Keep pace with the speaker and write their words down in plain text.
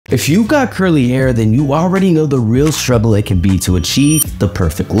If you've got curly hair, then you already know the real struggle it can be to achieve the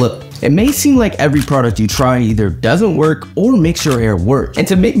perfect look. It may seem like every product you try either doesn't work or makes your hair worse. And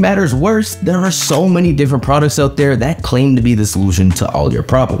to make matters worse, there are so many different products out there that claim to be the solution to all your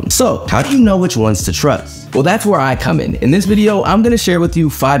problems. So how do you know which ones to trust? Well, that's where I come in. In this video, I'm going to share with you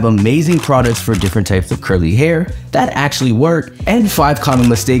 5 amazing products for different types of curly hair that actually work, and 5 common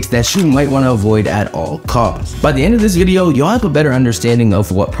mistakes that you might want to avoid at all costs. By the end of this video, you'll have a better understanding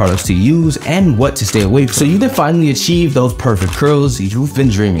of what products to use and what to stay away from, so you can finally achieve those perfect curls you've been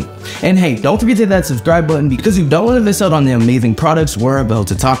dreaming. And hey, don't forget to hit that subscribe button because you don't want to miss out on the amazing products we're about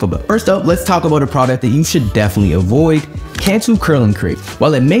to talk about. First up, let's talk about a product that you should definitely avoid: Cantu Curling Cream.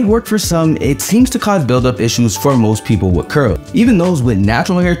 While it may work for some, it seems to cause buildup issues for most people with curls. Even those with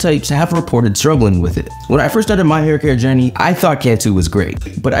natural hair types have reported struggling with it. When I first started my hair care journey, I thought Cantu was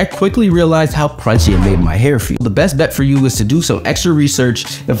great, but I quickly realized how crunchy it made my hair feel. The best bet for you is to do some extra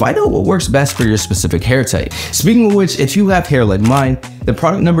research and find out what works best for your specific hair type. Speaking of which, if you have hair like mine, the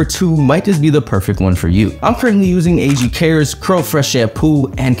product number 2 might just be the perfect one for you. I'm currently using AG Care's Curl Fresh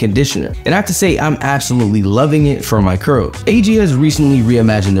shampoo and conditioner, and I have to say I'm absolutely loving it for my curls. AG has recently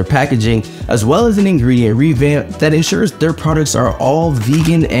reimagined their packaging as well as an ingredient revamp that ensures their products are all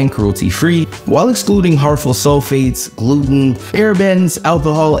vegan and cruelty-free, while excluding harmful sulfates, gluten, parabens,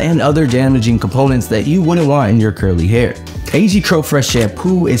 alcohol, and other damaging components that you wouldn't want in your curly hair. AG Curl Fresh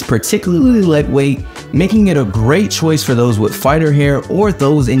shampoo is particularly lightweight, making it a great choice for those with finer hair or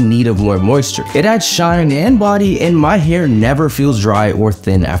those in need of more moisture. It adds shine and body, and my hair never feels dry or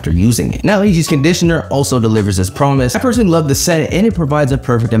thin after using it. Now, AG's conditioner also delivers as promised. I personally love the scent, and it provides a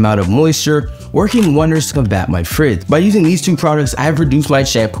perfect amount of moisture, working wonders to combat my frizz. By using these 2 products, I've reduced my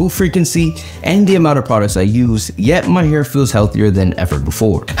shampoo frequency and the amount of products I use, yet my hair feels healthier than ever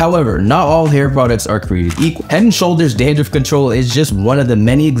before. However, not all hair products are created equal. Head & Shoulders Dandruff Control is just one of the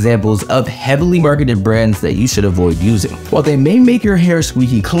many examples of heavily marketed brands that you should avoid using. While they may make your hair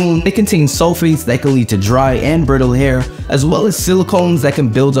squeaky clean, they contain sulfates that can lead to dry and brittle hair, as well as silicones that can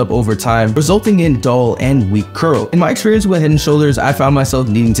build up over time, resulting in dull and weak curl. In my experience with Head & Shoulders, I found myself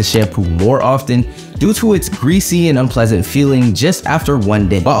needing to shampoo more often due to its greasy and unpleasant feeling just after one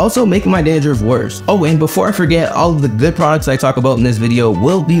day, while also making my dandruff worse. Oh, and before I forget, all of the good products I talk about in this video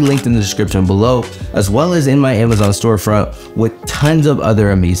will be linked in the description below, as well as in my Amazon storefront with tons of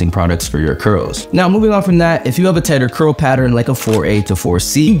other amazing products for your curls. Now, moving on from that, if you have a tighter curl pattern like a 4A to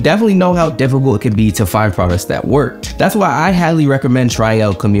 4C, you definitely know how difficult it can be to find products that work. That's why I highly recommend trying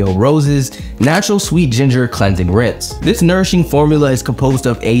out Camille Rose's Natural Sweet Ginger Cleansing Rinse. This nourishing formula is composed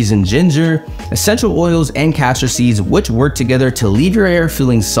of Asian ginger, essential oils, and castor seeds, which work together to leave your hair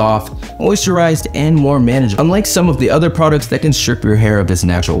feeling soft, moisturized, and more manageable. Unlike some of the other products that can strip your hair of its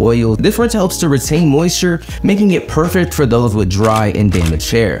natural oil, this rinse helps to retain moisture, making it perfect for those with dry and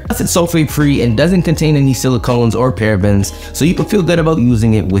damaged hair. Plus, it's sulfate free and doesn't contain any silicones or parabens, so you can feel good about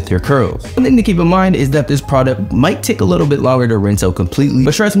using it with your curls. One thing to keep in mind is that this product might take a little bit longer to rinse out completely,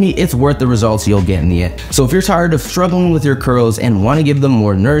 but trust me, it's worth the results you'll get in the end. So if you're tired of struggling with your curls and want to give them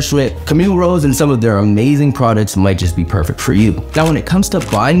more nourishment, Camille Rose and some of their amazing products might just be perfect for you. Now, when it comes to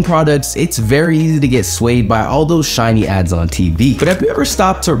buying products, it's very easy to get swayed by all those shiny ads on TV. But have you ever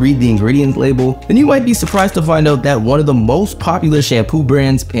stopped to read the ingredient label? Then you might be surprised to find out that one of the most popular shampoo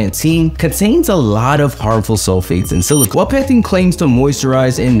brands, Pantene, contains a lot of harmful sulfates and silicones. While Pantene claims to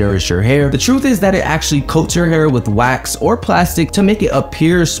moisturize and nourish your hair, the truth is that it actually coats your hair with wax or plastic to make it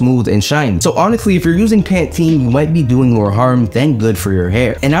appear smooth and shiny. So honestly, if you're using Pantene, you might be doing more harm than good for your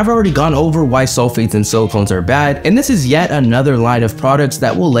hair. And I've already gone over why sulfates and silicones are bad, and this is yet another line of products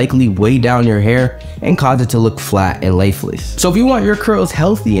that will likely weigh down your hair and cause it to look flat and lifeless. So if you want your curls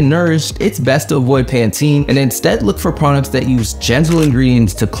healthy and nourished, it's best to avoid Pantene and instead look for products that use gentle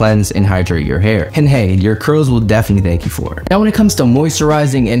ingredients to cleanse and hydrate your hair. And hey, your curls will definitely thank you for it. Now, when it comes to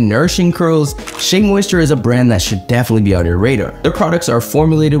moisturizing and nourishing curls, Shea Moisture is a brand that should definitely be on your radar. Their products are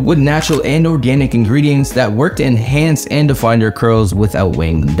formulated with natural and organic ingredients that work to enhance and define your curls without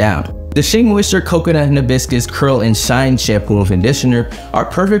weighing them down. The Shea Moisture Coconut and Hibiscus Curl and Shine Shampoo and Conditioner are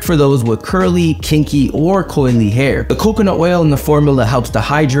perfect for those with curly, kinky, or coily hair. The coconut oil in the formula helps to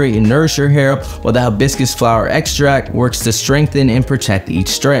hydrate and nourish your hair, while the hibiscus flower extract works to strengthen and protect each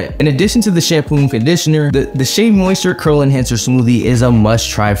strand. In addition to the shampoo and conditioner, the Shea Moisture Curl Enhancer Smoothie is a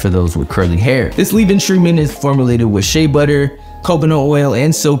must-try for those with curly hair. This leave-in treatment is formulated with shea butter, coconut oil,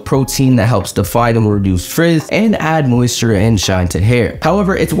 and silk protein that helps define and reduce frizz and add moisture and shine to hair.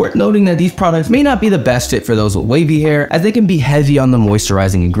 However, it's worth noting that these products may not be the best fit for those with wavy hair, as they can be heavy on the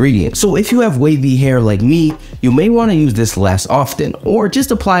moisturizing ingredients. So if you have wavy hair like me, you may want to use this less often, or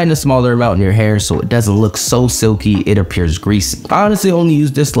just apply in a smaller amount in your hair so it doesn't look so silky it appears greasy. I honestly only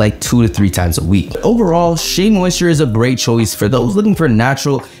use this like 2 to 3 times a week. Overall, Shea Moisture is a great choice for those looking for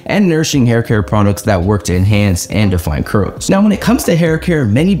natural and nourishing hair care products that work to enhance and define curls. Now, when it comes to hair care,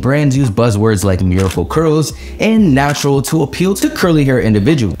 many brands use buzzwords like miracle curls and natural to appeal to curly hair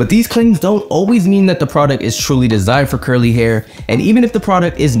individuals, but these claims don't always mean that the product is truly designed for curly hair, and even if the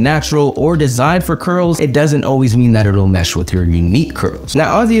product is natural or designed for curls, it doesn't always mean that it'll mesh with your unique curls.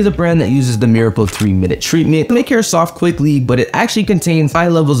 Now, Aussie is a brand that uses the Miracle 3-minute treatment to make hair soft quickly, but it actually contains high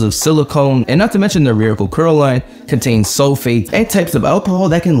levels of silicone, and not to mention the Miracle Curl line contains sulfates and types of alcohol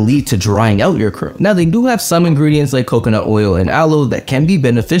that can lead to drying out your curl. Now, they do have some ingredients like coconut oil and aloe that can be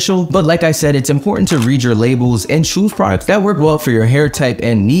beneficial, but like I said, it's important to read your labels and choose products that work well for your hair type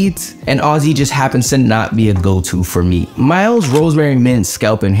and needs, and Aussie just happens to not be a go-to for me. Miles Rosemary Mint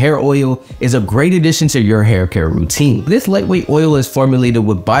Scalp and Hair Oil is a great addition to your hair care routine. This lightweight oil is formulated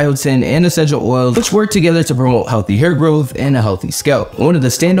with biotin and essential oils, which work together to promote healthy hair growth and a healthy scalp. One of the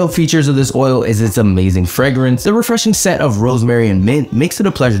standout features of this oil is its amazing fragrance. The refreshing scent of rosemary and mint makes it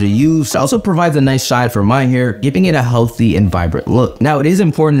a pleasure to use. It also provides a nice shine for my hair, giving it a healthy and vibrant look. Now, it is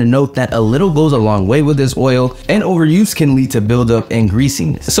important to note that a little goes a long way with this oil, and overuse can lead to buildup and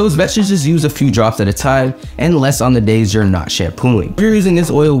greasiness. So it's best to just use a few drops at a time and less on the days you're not shampooing. If you're using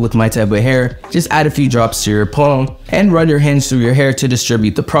this oil with my type of hair, just add a few drops to your palm and run your hands through your hair to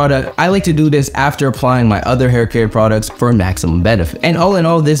distribute the product. I like to do this after applying my other hair care products for maximum benefit. And all in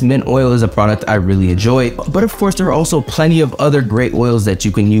all, this mint oil is a product I really enjoy, but of course there are also plenty of other great oils that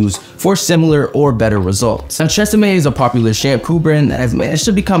you can use for similar or better results. Now, Tresemme is a popular shampoo brand that has managed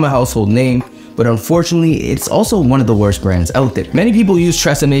to become a household name, but unfortunately, it's also one of the worst brands out there. Many people use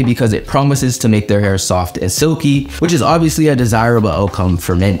Tresemme because it promises to make their hair soft and silky, which is obviously a desirable outcome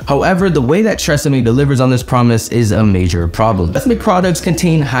for many. However, the way that Tresemme delivers on this promise is a major problem. Tresemme products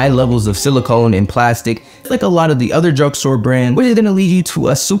contain high levels of silicone and plastic, like a lot of the other drugstore brands, which is going to lead you to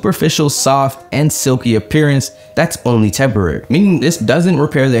a superficial, soft, and silky appearance that's only temporary, meaning this doesn't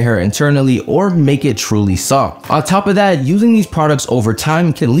repair the hair internally or make it truly soft. On top of that, using these products over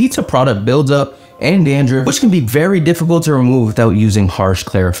time can lead to product buildup and dandruff, which can be very difficult to remove without using harsh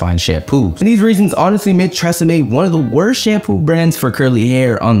clarifying shampoos. And these reasons honestly make Tresemme one of the worst shampoo brands for curly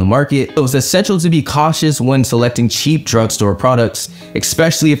hair on the market. So it's essential to be cautious when selecting cheap drugstore products,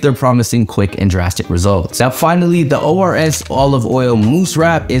 especially if they're promising quick and drastic results. Now finally, the ORS Olive Oil Mousse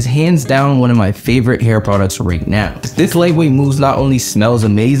Wrap is hands down one of my favorite hair products right now. This lightweight mousse not only smells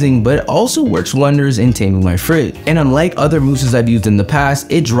amazing, but also works wonders in taming my frizz. And unlike other mousses I've used in the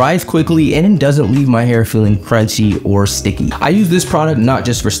past, it dries quickly and it doesn't leave my hair feeling crunchy or sticky. I use this product not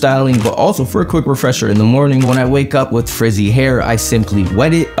just for styling, but also for a quick refresher in the morning. When I wake up with frizzy hair, I simply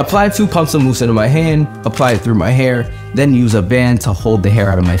wet it, apply 2 pumps of mousse into my hand, apply it through my hair, then use a band to hold the hair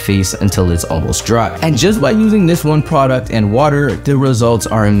out of my face until it's almost dry. And just by using this one product and water, the results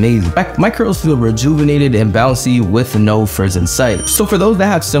are amazing. In fact, my curls feel rejuvenated and bouncy with no frizz in sight. So for those that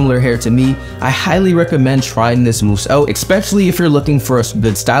have similar hair to me, I highly recommend trying this mousse out, especially if you're looking for a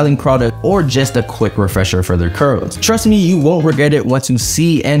good styling product or just a quick refresher for their curls. Trust me, you won't regret it once you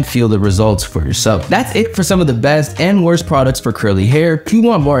see and feel the results for yourself. That's it for some of the best and worst products for curly hair. If you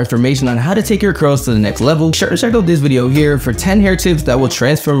want more information on how to take your curls to the next level, be sure to check out this video here for 10 hair tips that will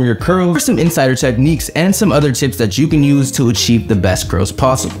transform your curls, for some insider techniques, and some other tips that you can use to achieve the best curls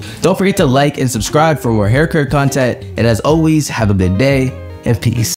possible. Don't forget to like and subscribe for more hair care content, and as always, have a good day and peace.